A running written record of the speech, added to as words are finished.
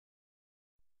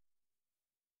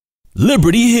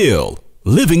Liberty Hill,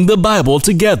 living the Bible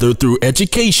together through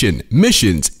education,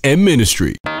 missions, and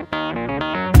ministry. He's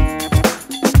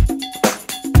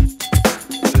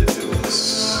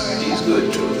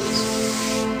good to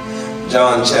us.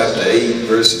 John chapter 8,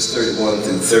 verses 31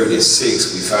 through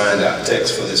 36, we find our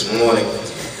text for this morning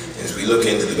as we look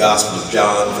into the Gospel of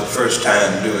John for the first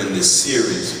time during this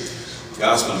series. The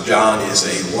Gospel of John is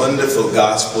a wonderful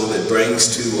gospel that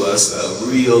brings to us a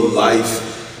real life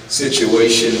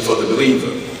situation for the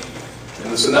believer.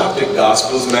 In the Synoptic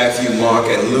Gospels, Matthew, Mark,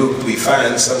 and Luke, we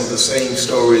find some of the same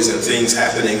stories and things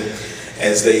happening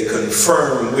as they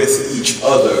confirm with each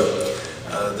other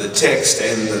the text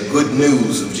and the good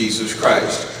news of Jesus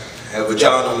Christ. However,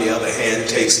 John, on the other hand,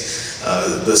 takes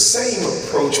the same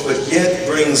approach, but yet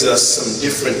brings us some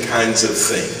different kinds of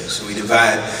things. We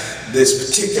divide this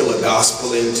particular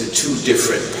gospel into two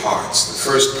different parts. The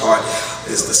first part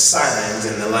is the signs,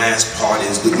 and the last part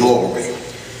is the glory.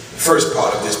 The first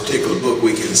part of this particular book,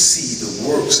 we can see the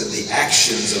works and the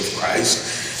actions of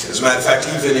Christ. As a matter of fact,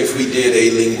 even if we did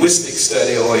a linguistic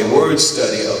study or a word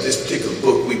study of this particular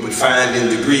book, we would find in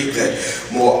the Greek that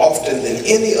more often than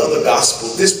any other gospel,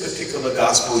 this particular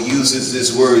gospel uses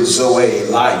this word zoe,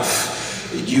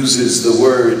 life. It uses the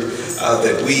word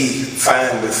that we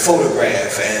find with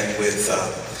photograph and with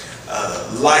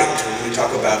light. When we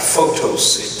talk about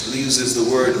photos, it uses the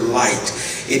word light.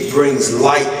 It brings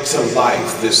light to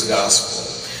life, this gospel.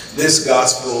 This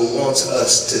gospel wants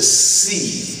us to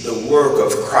see the work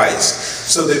of Christ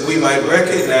so that we might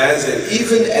recognize that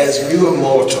even as mere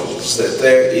mortals, that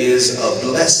there is a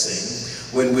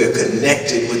blessing when we're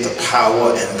connected with the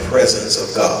power and presence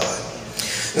of God.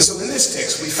 And so in this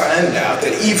text, we find out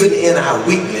that even in our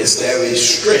weakness, there is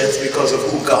strength because of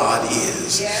who God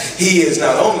is. Yes. He is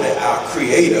not only our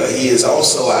creator, he is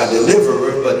also our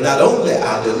deliverer, but not only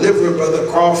our deliverer, Brother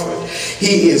Crawford,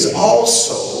 he is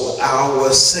also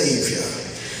our Savior.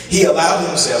 He allowed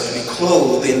himself to be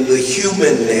clothed in the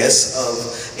humanness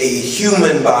of a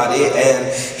human body, and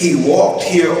he walked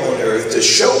here on earth to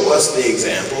show us the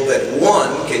example that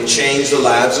one can change the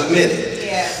lives of many.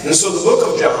 And so the book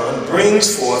of John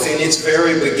brings forth in its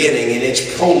very beginning, in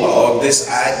its prologue, this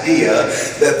idea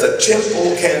that the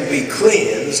temple can be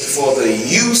cleansed for the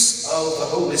use of the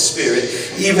Holy Spirit,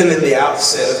 even in the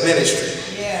outset of ministry.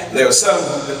 There are some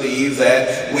who believe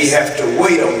that we have to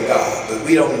wait on God, but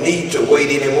we don't need to wait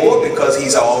anymore because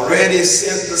he's already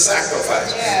sent the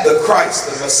sacrifice. The Christ,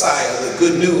 the Messiah, the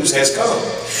good news has come.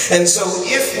 And so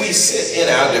if we sit in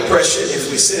our depression,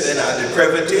 if we sit in our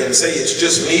depravity and say it's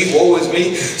just me, woe is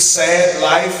me, sad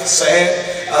life, sad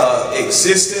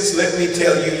existence, let me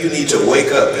tell you, you need to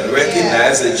wake up and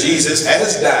recognize that Jesus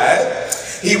has died,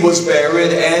 he was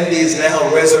buried, and is now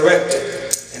resurrected.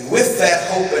 With that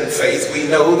hope and faith, we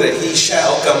know that he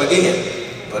shall come again.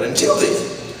 But until then,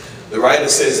 the writer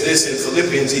says this in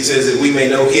Philippians. He says that we may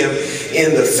know him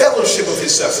in the fellowship of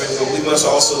his suffering, but we must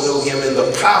also know him in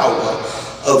the power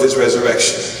of his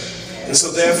resurrection. And so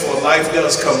therefore, life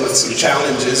does come with some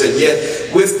challenges, and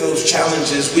yet with those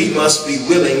challenges, we must be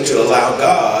willing to allow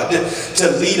God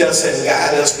to lead us and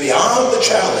guide us beyond the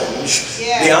challenge,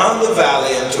 beyond the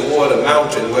valley, and toward a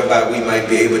mountain whereby we might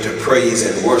be able to praise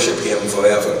and worship him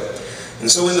forever. And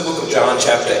so in the book of John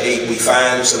chapter 8, we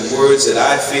find some words that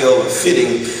I feel are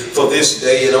fitting for this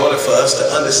day in order for us to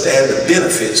understand the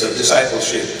benefits of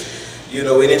discipleship. You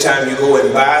know, anytime you go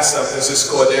and buy something,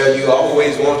 Sister Cordell, you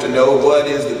always want to know what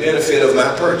is the benefit of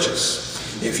my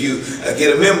purchase. If you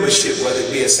get a membership, whether it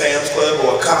be a Sam's Club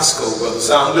or a Costco, Brother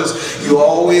Saunders, you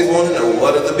always want to know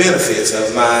what are the benefits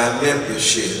of my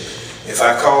membership. If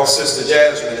I call Sister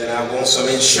Jasmine and I want some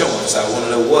insurance, I want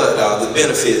to know what are the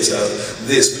benefits of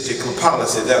this particular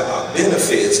policy. There are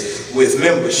benefits with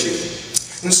membership.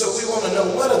 And so we want to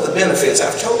know what are the benefits.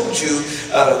 I've told you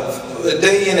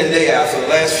day in and day out for the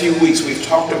last few weeks we've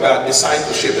talked about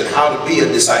discipleship and how to be a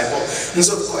disciple. And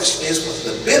so the question is, what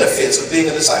are the benefits of being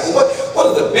a disciple? What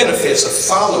are the benefits of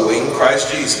following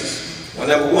Christ Jesus? Well,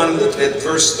 number one, look at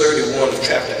verse 31 of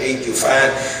chapter 8. You'll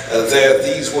find there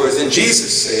these words. And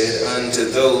Jesus said unto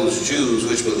those Jews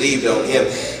which believed on him,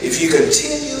 if you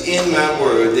continue in my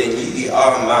word, then ye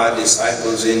are my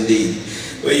disciples indeed.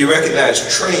 Well, you recognize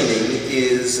training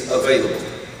is available.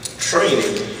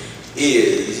 Training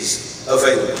is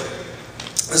available.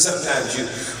 And sometimes you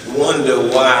wonder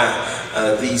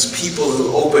why these people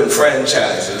who open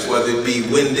franchises, whether it be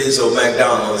Wendy's or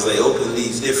McDonald's, they open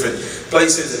these different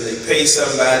places and they pay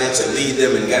somebody to lead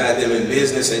them and guide them in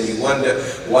business, and you wonder,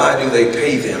 why do they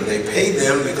pay them? They pay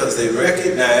them because they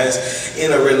recognize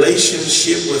in a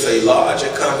relationship with a larger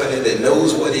company that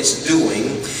knows what it's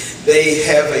doing, they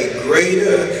have a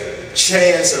greater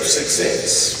chance of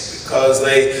success. because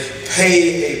they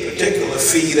pay a particular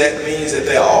fee, that means that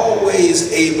they're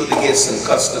always able to get some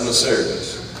customer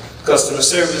service. Customer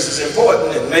service is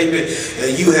important, and maybe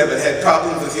you haven't had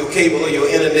problems with your cable or your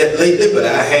internet lately, but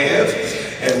I have.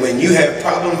 And when you have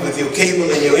problems with your cable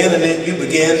and your internet, you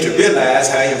begin to realize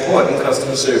how important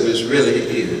customer service really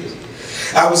is.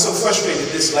 I was so frustrated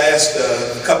this last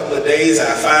couple of days.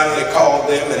 I finally called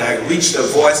them, and I reached a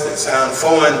voice that sounded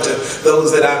foreign to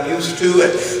those that I'm used to,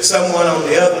 and someone on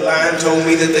the other line told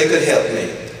me that they could help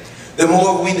me. The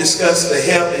more we discussed the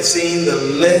help, it seemed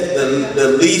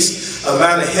the least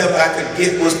amount of help I could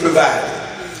get was provided.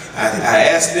 I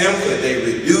asked them, could they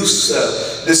reduce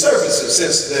the services,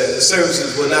 since the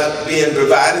services were not being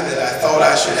provided that I thought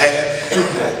I should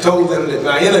have. I told them that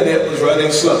my internet was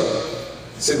running slow.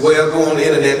 I said, well, go on the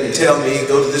internet and tell me,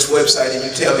 go to this website and you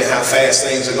tell me how fast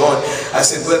things are going. I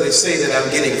said, well, they say that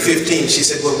I'm getting 15. She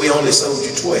said, well, we only sold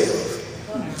you 12.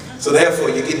 So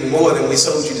therefore, you're getting more than we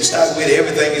sold you to start with.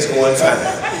 Everything is going fine.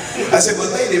 I said,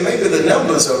 well, lady, maybe the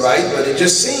numbers are right, but it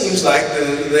just seems like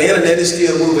the internet is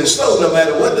still moving slow no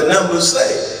matter what the numbers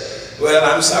say. Well,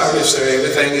 I'm sorry, sir,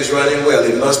 everything is running well.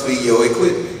 It must be your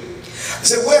equipment. I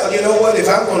said, well, you know what, if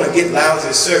I'm going to get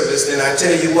lousy service, then I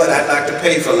tell you what, I'd like to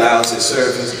pay for lousy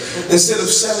service. Instead of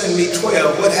selling me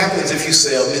 12, what happens if you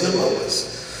sell me the lowest?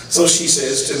 So she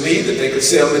says to me that they could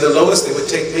sell me the lowest. They would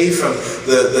take me from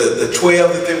the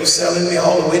 12 that they were selling me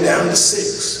all the way down to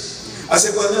 6. I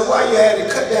said, well, then why you had to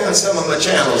cut down some of my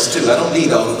channels too? I don't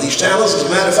need all of these channels. As a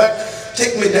matter of fact,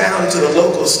 take me down to the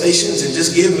local stations and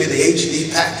just give me the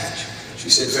HD package. She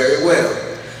said, very well.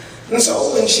 And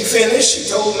so when she finished,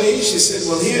 she told me, she said,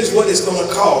 well, here's what it's going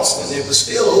to cost. And it was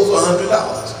still over $100.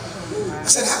 I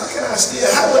said,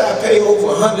 how would I pay over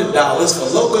 $100 for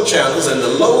local channels and the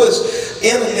lowest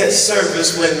internet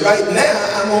service when right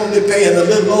now I'm only paying a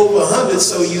little over $100,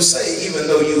 so you say, even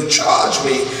though you charge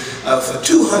me for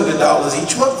 $200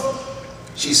 each month?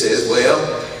 She says, well,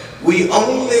 we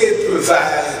only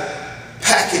provide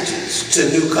packages to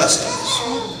new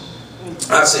customers.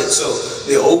 I said, so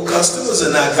the old customers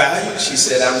are not valued? She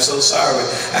said, I'm so sorry.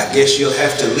 I guess you'll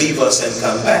have to leave us and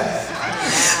come back.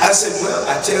 I said, well,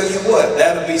 I tell you what,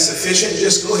 that'll be sufficient.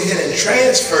 Just go ahead and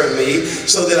transfer me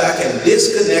so that I can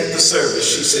disconnect the service.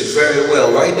 She said, very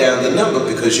well, write down the number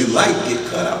because you might get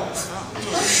cut off.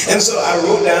 And so I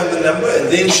wrote down the number,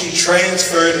 and then she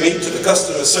transferred me to the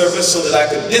customer service so that I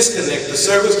could disconnect the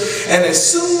service. And as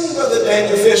soon, Brother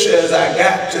Daniel Fisher, as I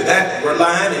got to that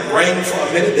line, it rang for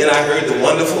a minute. Then I heard the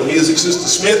wonderful music, Sister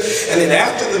Smith. And then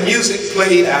after the music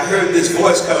played, I heard this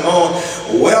voice come on,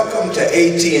 welcome to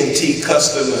AT&T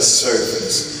customer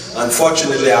service.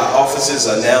 Unfortunately, our offices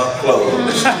are now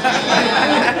closed.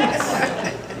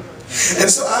 And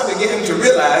so I began to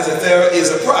realize that there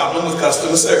is a problem with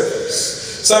customer service.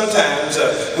 Sometimes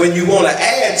when you want to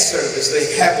add service,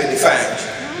 they're happy to find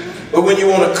you. But when you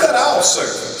want to cut off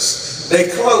service, they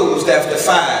closed after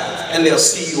 5 and they'll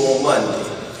see you on Monday.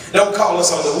 Don't call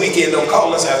us on the weekend, don't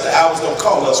call us after hours, don't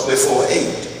call us before 8.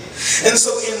 And so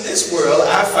in this world,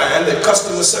 I find that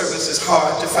customer service is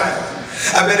hard to find.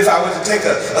 I bet if I were to take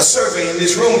a survey in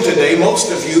this room today,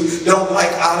 most of you don't like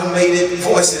automated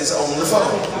voices on the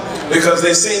phone. Because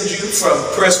they send you from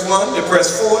press 1 to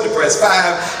press 4 to press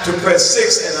 5 to press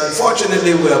 6, and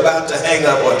unfortunately we're about to hang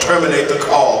up or terminate the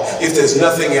call if there's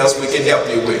nothing else we can help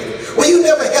you with. Well, you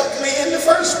never helped me in the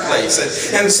first place.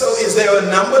 And so is there a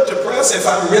number to press if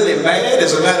I'm really mad?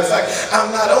 As a matter of fact,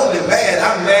 I'm not only mad,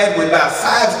 I'm mad with about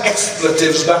 5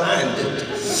 expletives behind it.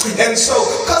 And so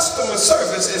customer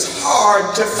service is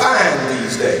hard to find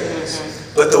these days.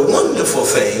 But the wonderful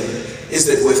thing is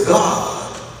that with God,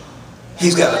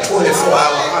 He's got a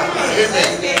 24-hour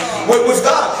hotline. With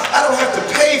God, I don't have to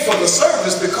pay for the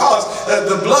service because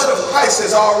the blood of Christ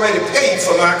has already paid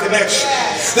for my connection.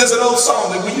 There's an old song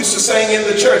that we used to sing in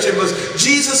the church. It was,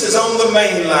 Jesus is on the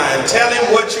main line. Tell him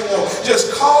what you want.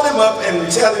 Just call him up and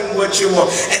tell him what you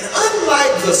want. And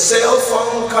unlike the cell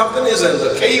phone companies and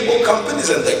the cable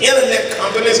companies and the internet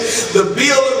companies, the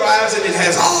bill arrives and it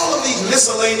has all of these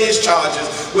miscellaneous charges.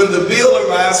 When the bill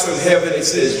arrives from heaven, it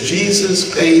says,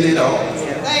 Jesus paid it all.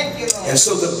 Thank you, Lord. And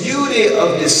so the beauty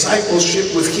of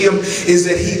discipleship with him is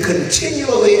that he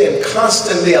continually and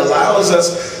constantly allows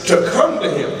us to come to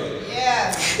him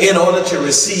in order to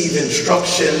receive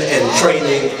instruction and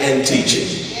training and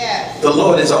teaching. The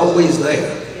Lord is always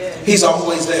there. He's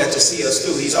always there to see us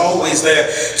through. He's always there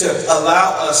to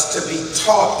allow us to be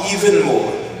taught even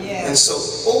more. And so,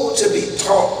 oh, to be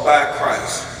taught by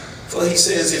Christ. For he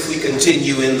says, if we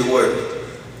continue in the word.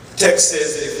 The text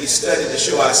says that if we study to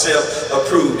show ourselves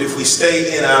approved, if we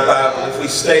stay in our Bible, if we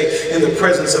stay in the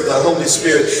presence of the Holy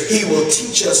Spirit, He will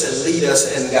teach us and lead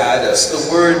us and guide us.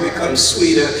 The Word becomes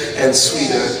sweeter and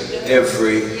sweeter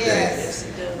every day.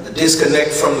 A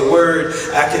disconnect from the Word,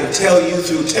 I can tell you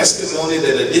through testimony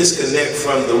that a disconnect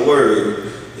from the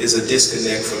Word is a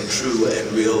disconnect from true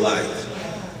and real life.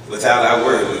 Without our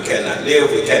Word, we cannot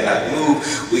live, we cannot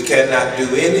move, we cannot do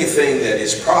anything that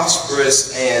is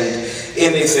prosperous and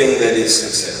anything that is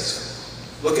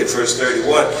successful. Look at verse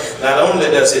 31. Not only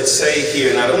does it say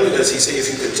here, not only does He say, if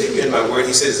you continue in my Word,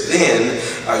 He says, then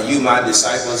are you my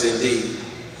disciples indeed.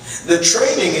 The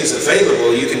training is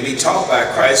available, you can be taught by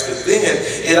Christ, but then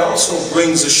it also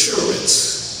brings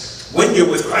assurance. When you're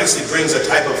with Christ, it brings a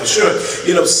type of assurance.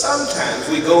 You know, sometimes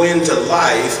we go into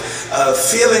life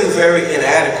feeling very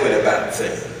inadequate about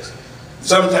things.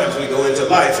 Sometimes we go into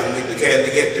life and we begin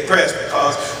to get depressed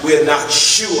because we're not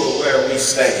sure where we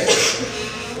stand.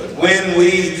 But when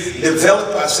we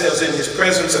develop ourselves in His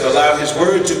presence and allow His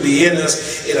Word to be in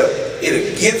us,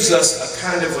 it gives us a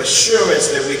kind of assurance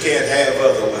that we can't have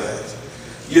otherwise.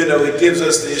 You know, it gives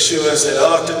us the assurance that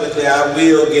ultimately I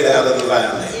will get out of the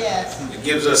valley. It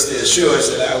gives us the assurance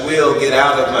that I will get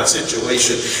out of my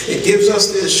situation. It gives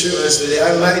us the assurance that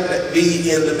I might not be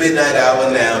in the midnight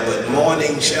hour now, but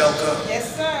morning shall come.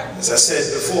 Yes, sir. As I said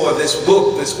before, this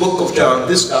book of John,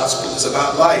 this gospel is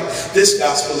about life. This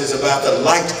gospel is about the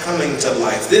light coming to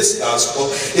life. This gospel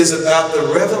is about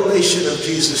the revelation of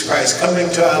Jesus Christ coming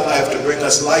to our life to bring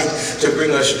us light, to bring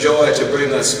us joy, to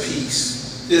bring us peace.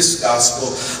 This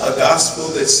gospel, a gospel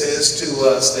that says to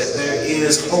us that there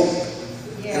is hope.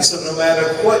 And so no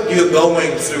matter what you're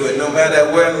going through and no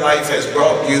matter where life has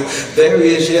brought you, there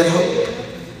is yet hope.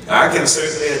 I can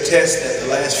certainly attest that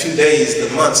the last few days,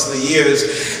 the months, the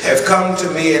years have come to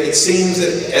me, and it seems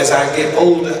that as I get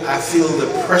older, I feel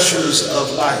the pressures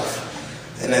of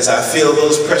life. And as I feel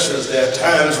those pressures, there are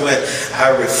times when I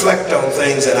reflect on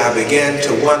things and I begin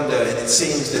to wonder, and it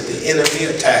seems that the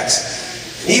enemy attacks.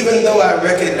 Even though I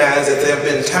recognize that there have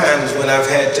been times when I've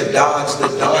had to dodge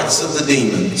the darts of the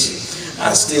demons,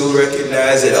 I still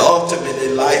recognize that ultimately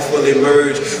life will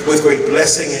emerge with great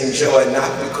blessing and joy,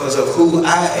 not because of who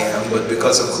I am, but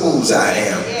because of whose I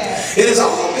am. It is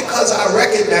all because I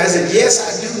recognize that, yes,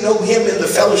 I do know Him in the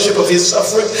fellowship of His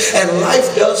suffering, and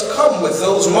life does come with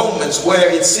those moments where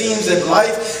it seems that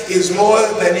life is more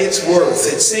than it's worth.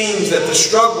 It seems that the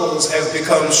struggles have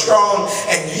become strong,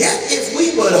 and yet if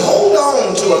we would hold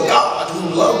on to a God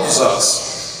who loves us,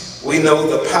 we know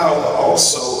the power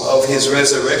also of His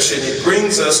resurrection. It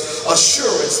brings us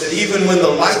assurance that even when the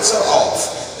lights are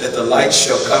off, that the lights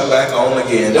shall come back on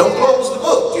again. Don't close the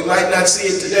book. You might not see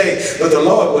it today, but the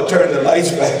Lord will turn the lights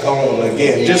back on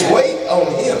again. Just wait on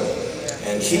Him,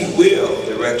 and He will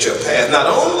direct your path. Not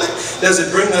only does it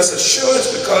bring us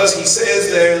assurance because He says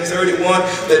there in 31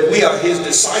 that we are His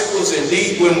disciples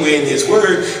indeed when we're in His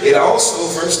Word, it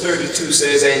also, verse 32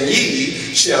 says, and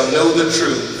ye shall know the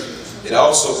truth. It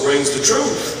also brings the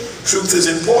truth. Truth is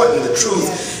important. The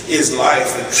truth is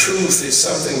life. The truth is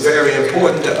something very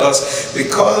important to us,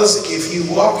 because if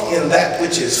you walk in that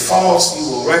which is false, you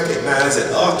will recognize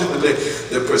that ultimately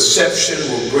the perception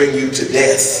will bring you to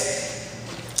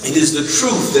death. It is the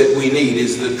truth that we need. It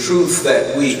is the truth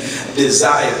that we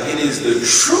desire. It is the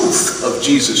truth of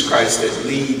Jesus Christ that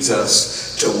leads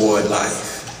us toward life.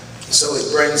 So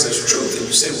it brings us truth. And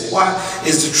you say, well, why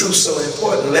is the truth so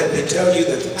important? Let me tell you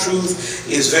that the truth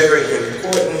is very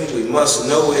important. We must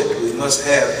know it. We must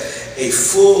have a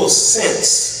full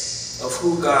sense of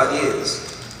who God is.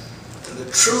 And the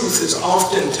truth is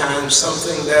oftentimes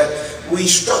something that we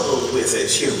struggle with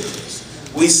as humans.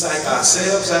 We psych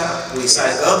ourselves out. We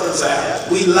psych others out.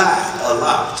 We lie a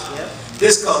lot.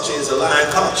 This culture is a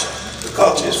lying culture. The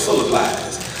culture is full of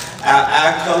lies. Our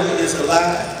eye color is a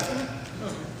lie.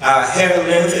 Our hair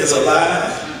length is a lie.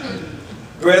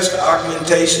 Breast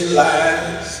augmentation,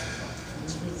 lies.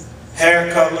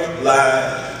 Hair color,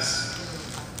 lies.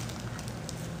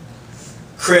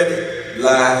 Credit,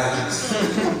 lies.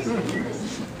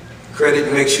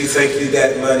 Credit makes you think you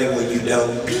got money when you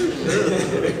don't.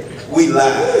 We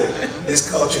lie. This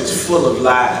culture is full of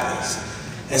lies.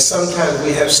 And sometimes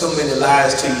we have so many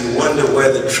lies till you wonder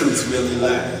where the truth really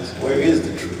lies. Where is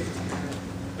the truth?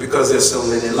 Because there's so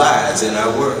many lies in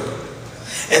our world.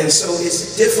 And so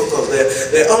it's difficult.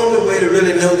 The only way to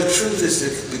really know the truth is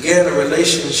to begin a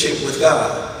relationship with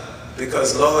God.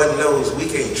 Because Lord knows we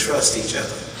can't trust each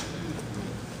other.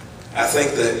 I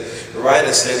think the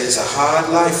writer said it's a hard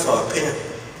life for a pimp.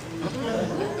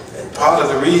 And part of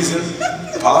the reason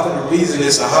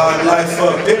it's a hard life for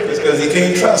a pimp is because he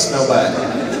can't trust nobody.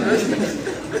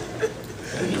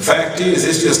 The fact is,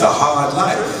 it's just a hard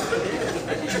life.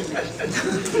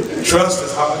 Trust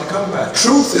is hard to come by.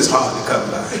 Truth is hard to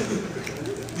come by.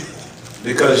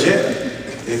 Because, yeah,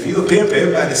 if you're a pimp,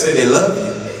 everybody say they love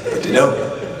you, but they don't.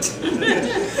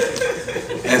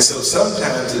 And so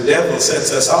sometimes the devil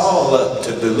sets us all up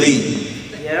to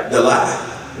believe the lie.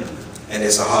 And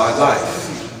it's a hard life.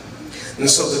 And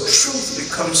so the truth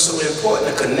becomes so important.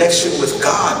 A connection with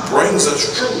God brings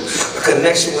us truth. A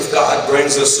connection with God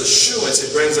brings us assurance.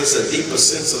 It brings us a deeper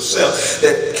sense of self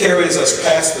that carries us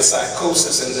past the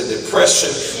psychosis and the depression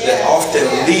that often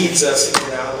leads us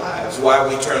in our lives. Why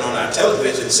we turn on our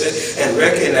television set and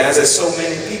recognize that so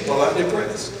many people are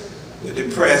depressed. We're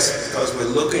depressed because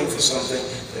we're looking for something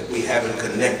that we haven't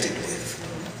connected with.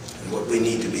 And what we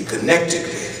need to be connected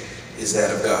with is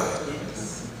that of God.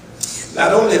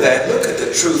 Not only that, look at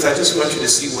the truth. I just want you to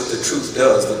see what the truth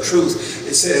does. The truth,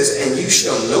 it says, and you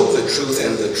shall know the truth,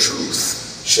 and the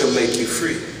truth shall make you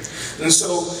free. And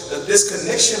so this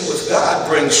connection with God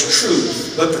brings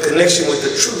truth, but the connection with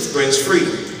the truth brings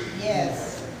freedom.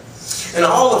 Yes. And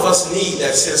all of us need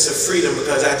that sense of freedom,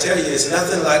 because I tell you, it's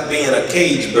nothing like being a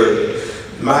cage bird.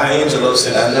 Maya Angelou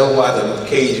said, I know why the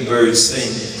cage bird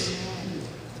sings.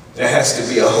 There has to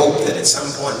be a hope that at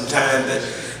some point in time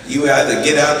that you either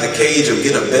get out the cage or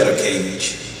get a better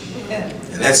cage.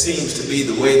 And that seems to be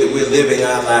the way that we're living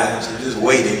our lives. We're just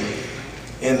waiting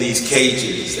in these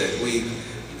cages that we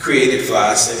created for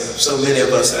ourselves. So many of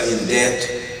us are in debt.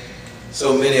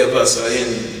 So many of us are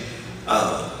in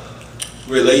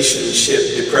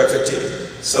relationship depravity.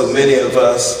 So many of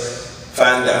us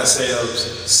find ourselves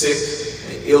sick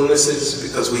and illnesses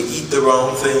because we eat the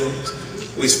wrong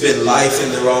things. We spend life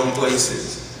in the wrong places.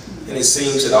 And it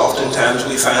seems that oftentimes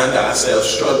we find ourselves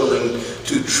struggling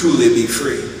to truly be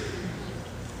free.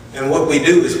 And what we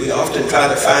do is we often try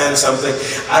to find something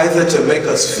either to make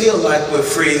us feel like we're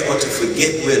free or to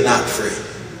forget we're not free.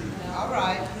 All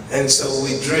right. And so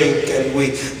we drink and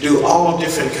we do all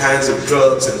different kinds of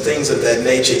drugs and things of that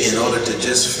nature in order to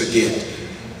just forget.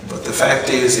 But the fact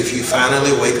is, if you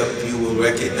finally wake up, you will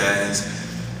recognize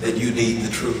that you need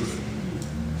the truth.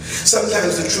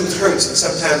 Sometimes the truth hurts, and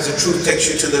sometimes the truth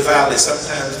takes you to the valley.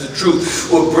 Sometimes the truth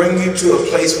will bring you to a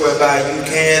place whereby you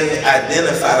can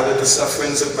identify with the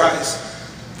sufferings of Christ.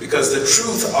 Because the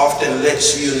truth often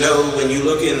lets you know when you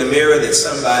look in the mirror that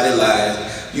somebody lied.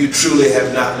 You truly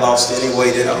have not lost any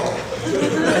weight at all.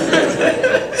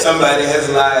 Somebody has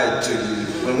lied to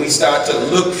you. When we start to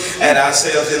look at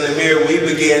ourselves in the mirror, we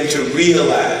begin to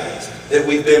realize that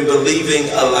we've been believing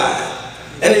a lie.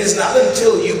 And it is not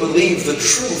until you believe the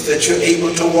truth that you're able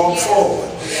to walk forward.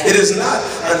 It is not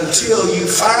until you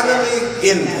finally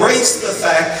embrace the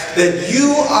fact that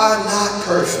you are not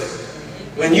perfect.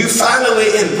 When you finally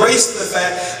embrace the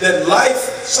fact that life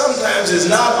sometimes is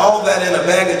not all that in a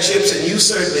bag of chips, and you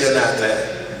certainly are not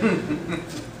that.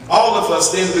 All of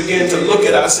us then begin to look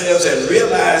at ourselves and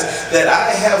realize that I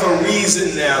have a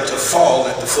reason now to fall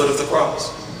at the foot of the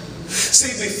cross.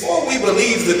 See, before we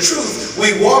believe the truth,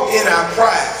 we walk in our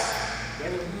pride.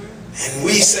 And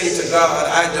we say to God,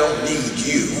 I don't need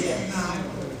you.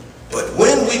 But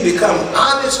when we become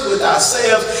honest with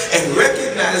ourselves and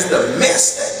recognize the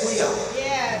mess that we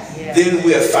are, then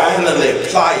we're finally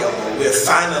pliable, we're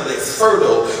finally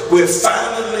fertile, we're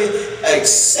finally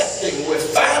accepting, we're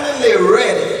finally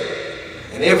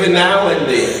ready. And every now and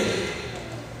then,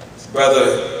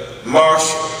 Brother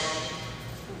Marshall,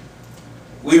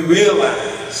 we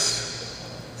realize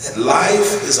that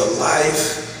life is a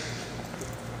life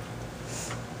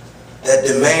that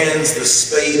demands the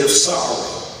spade of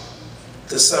sorrow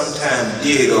to sometimes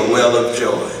dig a well of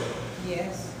joy.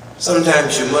 Yes.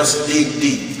 Sometimes you must dig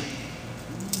deep.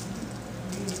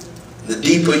 The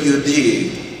deeper you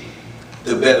dig,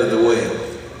 the better the well.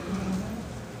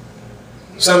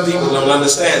 Some people don't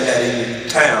understand that in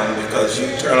town because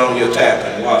you turn on your tap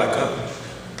and water comes.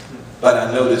 But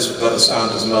I noticed Brother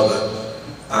Saunders' mother,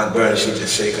 Aunt Bernie, she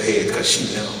just shake her head because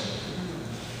she knows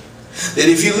that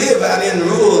if you live out in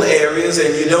rural areas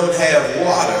and you don't have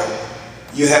water,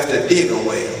 you have to dig a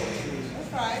well.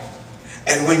 That's right.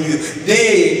 And when you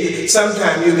dig,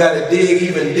 sometimes you got to dig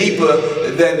even deeper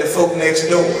than the folk next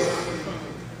door.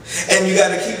 And you got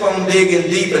to keep on digging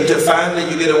deep until finally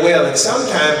you get a well. And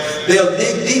sometimes they'll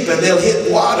dig deep and they'll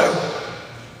hit water,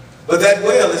 but that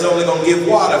well is only going to give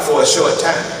water for a short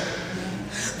time.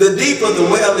 The deeper the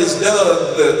well is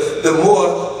dug, the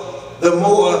more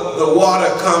the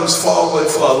water comes forward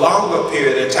for a longer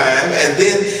period of time, and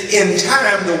then in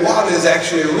time the water is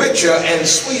actually richer and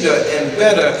sweeter and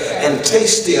better and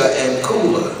tastier and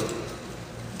cooler.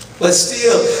 But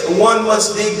still, one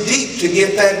must dig deep to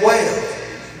get that well.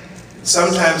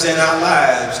 Sometimes in our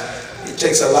lives, It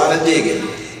takes a lot of digging.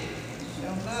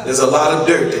 There's a lot of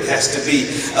dirt that has to be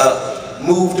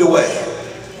moved away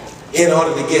in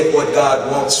order to get what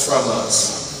God wants from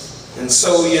us. And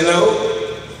so, you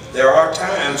know, there are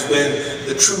times when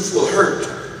the truth will hurt.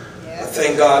 But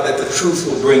thank God that the truth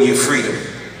will bring you freedom.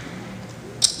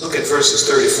 Look at verses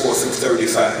 34 through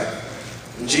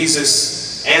 35. And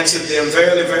Jesus answered them,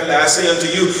 verily, verily, I say unto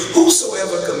you,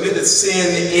 whosoever committeth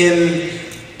sin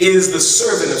is the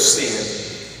servant of sin.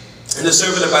 And the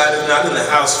servant abideth not in the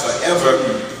house forever,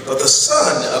 but the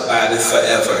Son abideth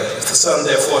forever. If the Son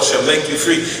therefore shall make you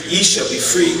free, ye shall be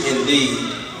free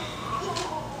indeed.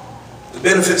 The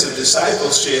benefits of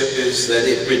discipleship is that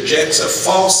it rejects a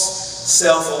false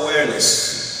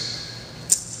self-awareness.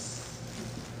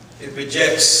 It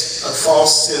rejects a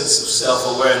false sense of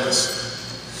self-awareness.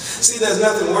 See, there's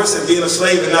nothing worse than being a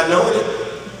slave and not knowing it.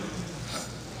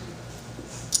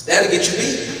 That'll get you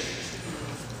beat.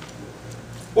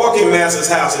 Walk in master's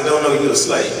house and don't know you're a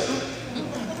slave.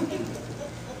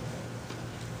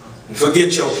 And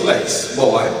forget your place,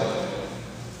 boy.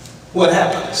 What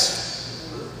happens?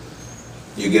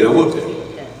 You get a whooping.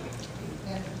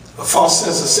 A false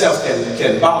sense of self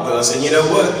can bother us, and you know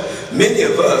what? Many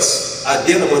of us are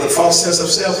dealing with a false sense of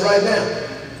self right now.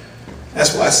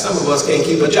 That's why some of us can't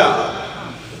keep a job.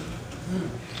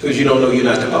 Because you don't know you're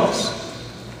not the boss.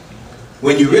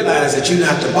 When you realize that you're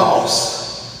not the boss,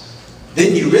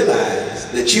 then you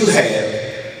realize that you have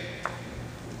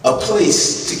a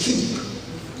place to keep.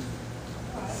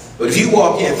 But if you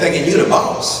walk in thinking you're the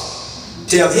boss,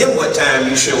 tell him what time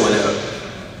you're showing up.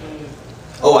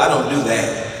 Oh, I don't do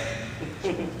that.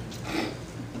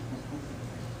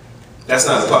 That's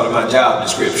not a part of my job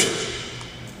description.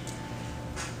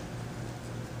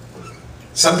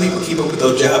 Some people keep up with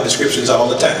those job descriptions all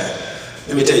the time.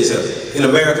 Let me tell you something. In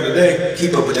America today,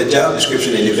 keep up with that job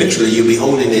description and eventually you'll be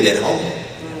holding it at home.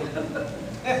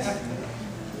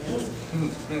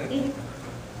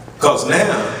 Because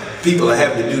now, people are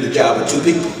having to do the job of two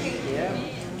people.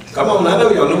 Come on, I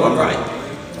know y'all know I'm right.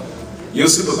 Your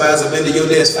supervisor been to your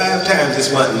desk 5 times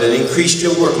this month and increased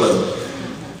your workload.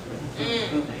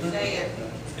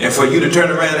 And for you to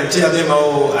turn around and tell them,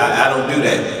 oh, I don't do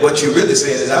that. What you're really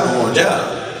saying is, I don't want a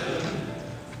job.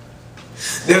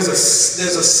 There's a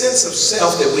sense of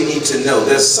self that we need to know.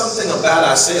 There's something about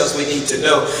ourselves we need to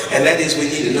know, and that is we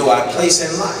need to know our place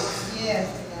in life. Yes.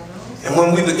 And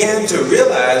when we begin to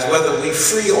realize whether we're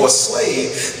free or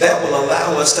slave, that will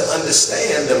allow us to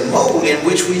understand the mode in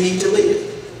which we need to live.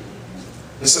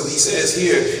 And so he says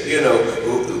here, you know,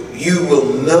 you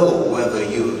will know whether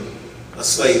you're a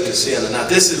slave to sin or not.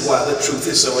 This is why the truth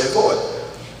is so important.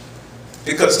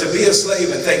 Because to be a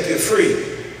slave and think you're free,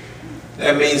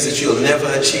 that means that you'll never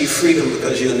achieve freedom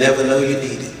because you'll never know you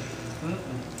need it.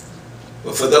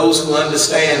 But for those who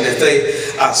understand that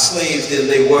they are slaves, then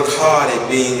they work hard at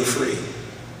being free.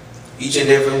 Each and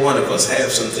every one of us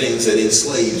have some things that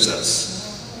enslaves us.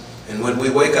 And when we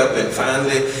wake up and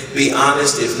finally be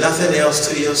honest, if nothing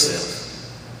else to yourself,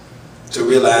 to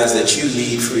realize that you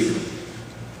need freedom,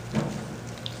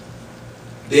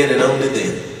 then and only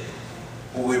then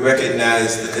will we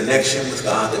recognize the connection with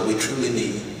God that we truly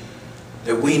need.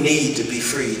 That we need to be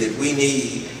free, that we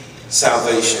need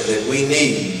salvation, that we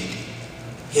need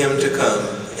him to come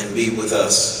and be with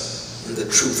us in the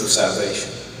truth of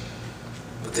salvation.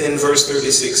 But then verse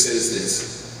 36 says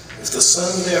this, if the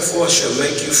Son therefore shall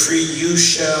make you free, you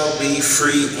shall be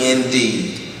free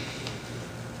indeed.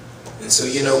 And so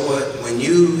you know what? When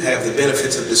you have the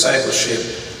benefits of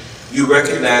discipleship, you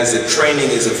recognize that training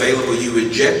is available, you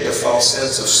reject a false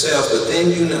sense of self, but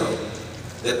then you know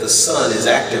that the Son is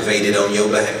activated on your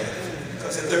behalf.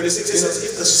 Because in 36 it says,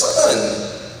 if the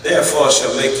Son therefore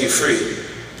shall make you free,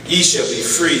 ye shall be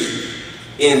free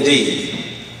indeed.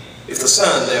 If the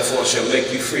Son therefore shall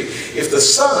make you free. If the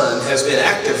Son has been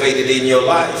activated in your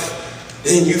life,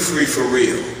 then you're free for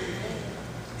real.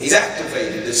 He's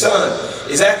activated. The Son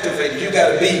is activated. You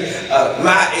got to be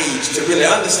my age to really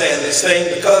understand this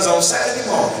thing, because on Saturday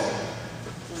morning,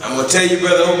 I'm going to tell you,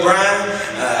 Brother O'Brien,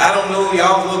 I don't know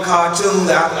y'all little cartoons.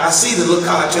 I see the little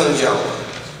cartoons y'all.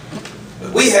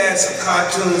 But we had some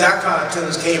cartoons. Our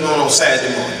cartoons came on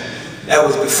Saturday morning. That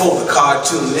was before the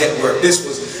Cartoon Network. This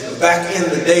was back in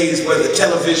the days where the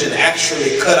television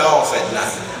actually cut off at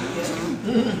night.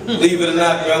 Believe it or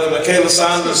not, Brother Michaela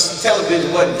Saunders,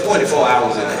 television wasn't 24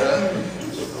 hours a day.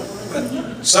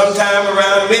 But sometime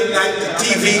around midnight, the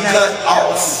TV cut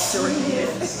off.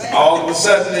 All of a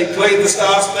sudden, they played the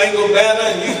Star-Spangled Banner,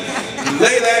 and you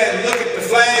lay there and look at the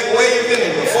flag waving,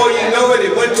 and before you know it,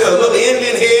 it went to a little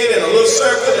Indian head and a little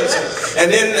circle,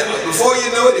 and then before you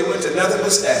know it, it went to nothing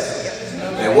but static.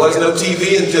 There was no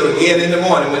TV until again in the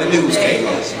morning when the news came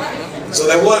on. So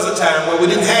there was a time where we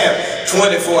didn't have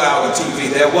 24-hour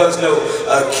TV. There was no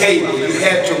cable. You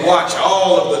had to watch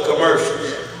all of the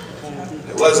commercials.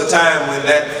 There was a time when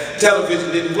that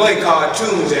television didn't play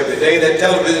cartoons every day. That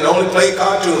television only played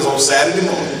cartoons on Saturday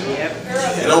morning.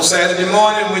 And on Saturday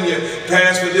morning, when your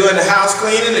parents were doing the house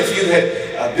cleaning, if you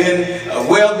had been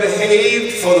well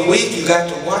behaved for the week, you got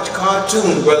to watch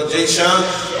cartoons, Brother Jay Sean,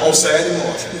 on Saturday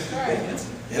morning.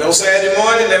 And on Saturday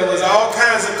morning, there was all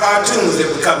kinds of cartoons that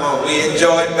would come on. We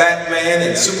enjoyed Batman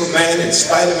and Superman and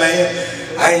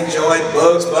Spider-Man. I enjoyed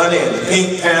Bugs Bunny and the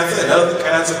Pink Panther and other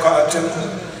kinds of cartoons.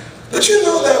 But you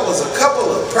know, there was a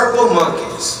couple of purple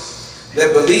monkeys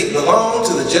that belonged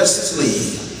to the Justice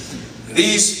League.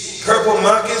 These purple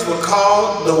monkeys were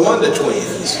called the Wonder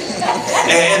Twins.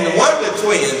 And the Wonder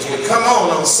Twins would come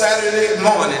on Saturday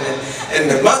morning,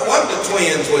 and the Wonder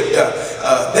Twins would,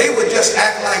 they would just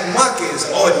act like monkeys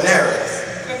ordinarily.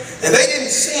 And they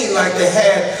didn't seem like they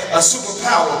had a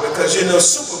superpower because, you know,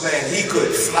 Superman, he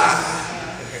could fly.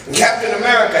 And Captain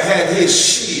America had his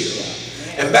shield.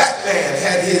 And Batman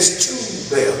had his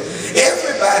tube belt.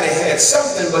 Everybody had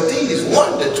something, but these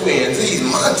Wonder Twins, these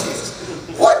monkeys,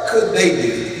 what could they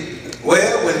do?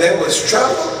 Well, when there was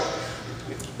trouble,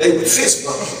 they would fist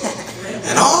bump.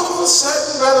 And all of a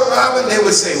sudden, Brother Robin, they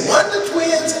would say, Wonder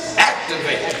Twins,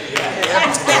 activate.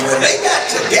 And when they got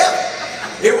together,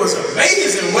 it was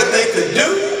amazing what they could do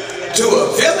to a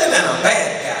villain and a bad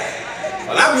guy.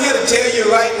 Well, I'm here to tell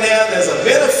you right now, there's a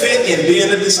benefit in being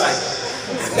a disciple.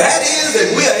 And that is that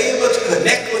we are able to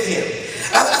connect with him.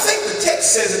 I think the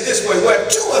text says it this way, where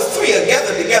 2 or 3 are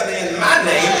gathered together in my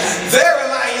name, there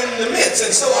am I in the midst.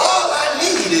 And so all I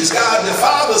need is God the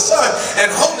Father, Son, and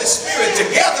Holy Spirit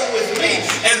together with me.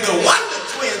 And the Wonder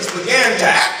Twins began to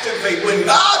activate. When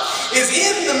God is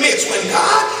in the midst, when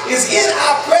God is in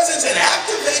our presence and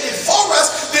activated for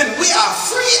us, then we are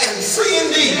free and free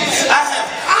indeed. I have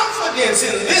confidence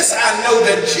in this. I know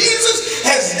that Jesus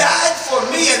has died for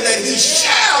me and that he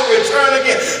shall return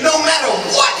again. No matter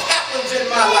what happens in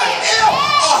my life, hell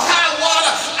or high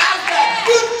water, I've got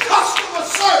good customer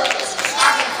service. I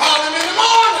can call him in the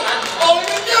morning, I can call him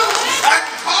in the noon, I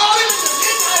can call him in the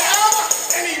midnight hour,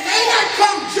 and he may not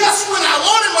come just when I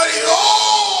want him, but he's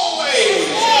always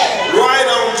right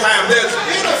on time. There's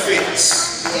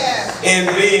benefits in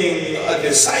being a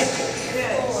disciple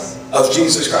of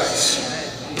Jesus Christ.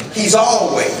 He's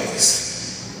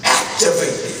always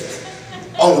activated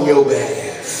on your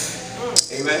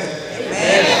behalf. Amen.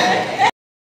 Amen.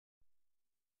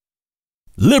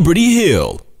 Liberty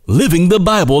Hill, living the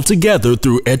Bible together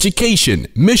through education,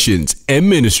 missions, and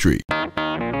ministry.